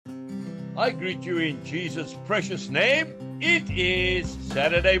I greet you in Jesus' precious name. It is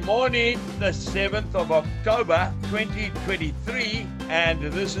Saturday morning, the 7th of October, 2023, and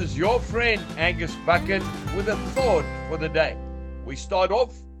this is your friend Angus Buchan with a thought for the day. We start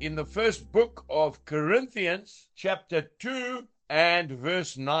off in the first book of Corinthians, chapter 2 and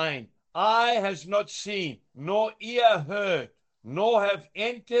verse 9. Eye has not seen, nor ear heard, nor have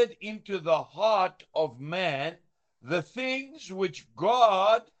entered into the heart of man the things which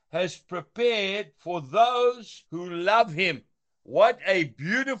God has prepared for those who love him. What a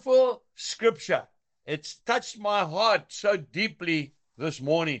beautiful scripture. It's touched my heart so deeply this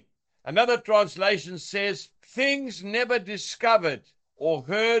morning. Another translation says, things never discovered or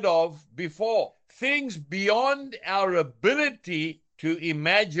heard of before. Things beyond our ability to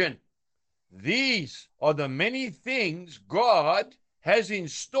imagine. These are the many things God has in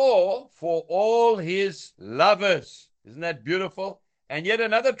store for all his lovers. Isn't that beautiful? And yet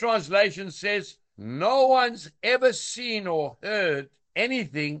another translation says, no one's ever seen or heard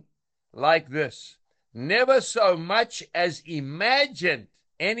anything like this. Never so much as imagined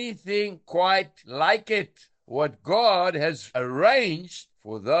anything quite like it. What God has arranged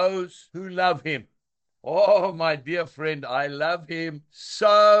for those who love him. Oh, my dear friend, I love him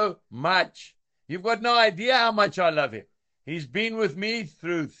so much. You've got no idea how much I love him. He's been with me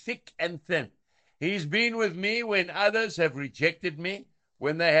through thick and thin. He's been with me when others have rejected me,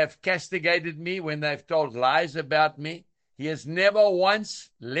 when they have castigated me, when they've told lies about me. He has never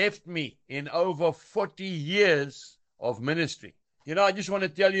once left me in over 40 years of ministry. You know, I just want to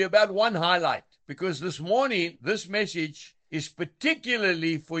tell you about one highlight, because this morning, this message is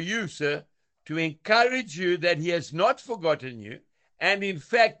particularly for you, sir, to encourage you that he has not forgotten you, and in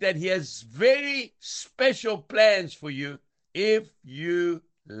fact that he has very special plans for you if you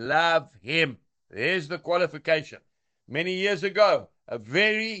love him. There's the qualification. Many years ago, a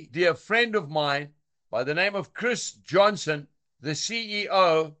very dear friend of mine by the name of Chris Johnson, the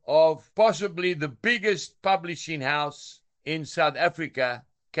CEO of possibly the biggest publishing house in South Africa,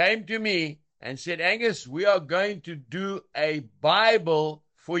 came to me and said, Angus, we are going to do a Bible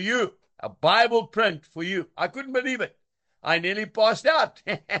for you, a Bible print for you. I couldn't believe it. I nearly passed out.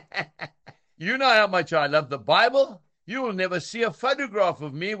 You know how much I love the Bible. You will never see a photograph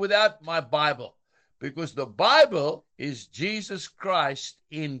of me without my Bible, because the Bible is Jesus Christ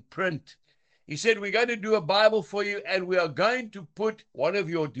in print. He said, we're going to do a Bible for you, and we are going to put one of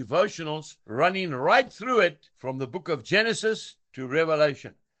your devotionals running right through it from the book of Genesis to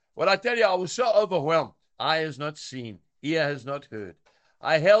Revelation. Well, I tell you, I was so overwhelmed. Eye has not seen, ear has not heard.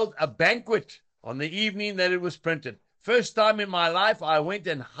 I held a banquet on the evening that it was printed. First time in my life, I went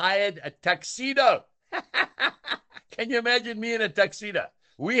and hired a tuxedo. Can you imagine me in a tuxedo?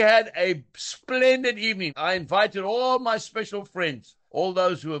 We had a splendid evening. I invited all my special friends, all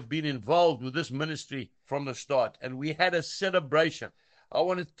those who have been involved with this ministry from the start, and we had a celebration. I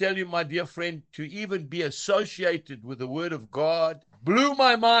want to tell you, my dear friend, to even be associated with the Word of God blew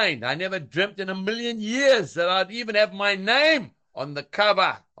my mind. I never dreamt in a million years that I'd even have my name on the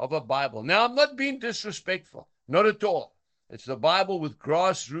cover of a Bible. Now, I'm not being disrespectful, not at all. It's the Bible with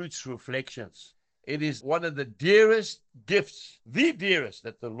Grassroots Reflections. It is one of the dearest gifts, the dearest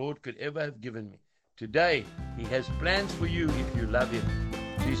that the Lord could ever have given me. Today, he has plans for you if you love him.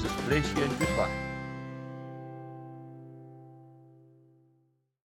 Jesus bless you and goodbye.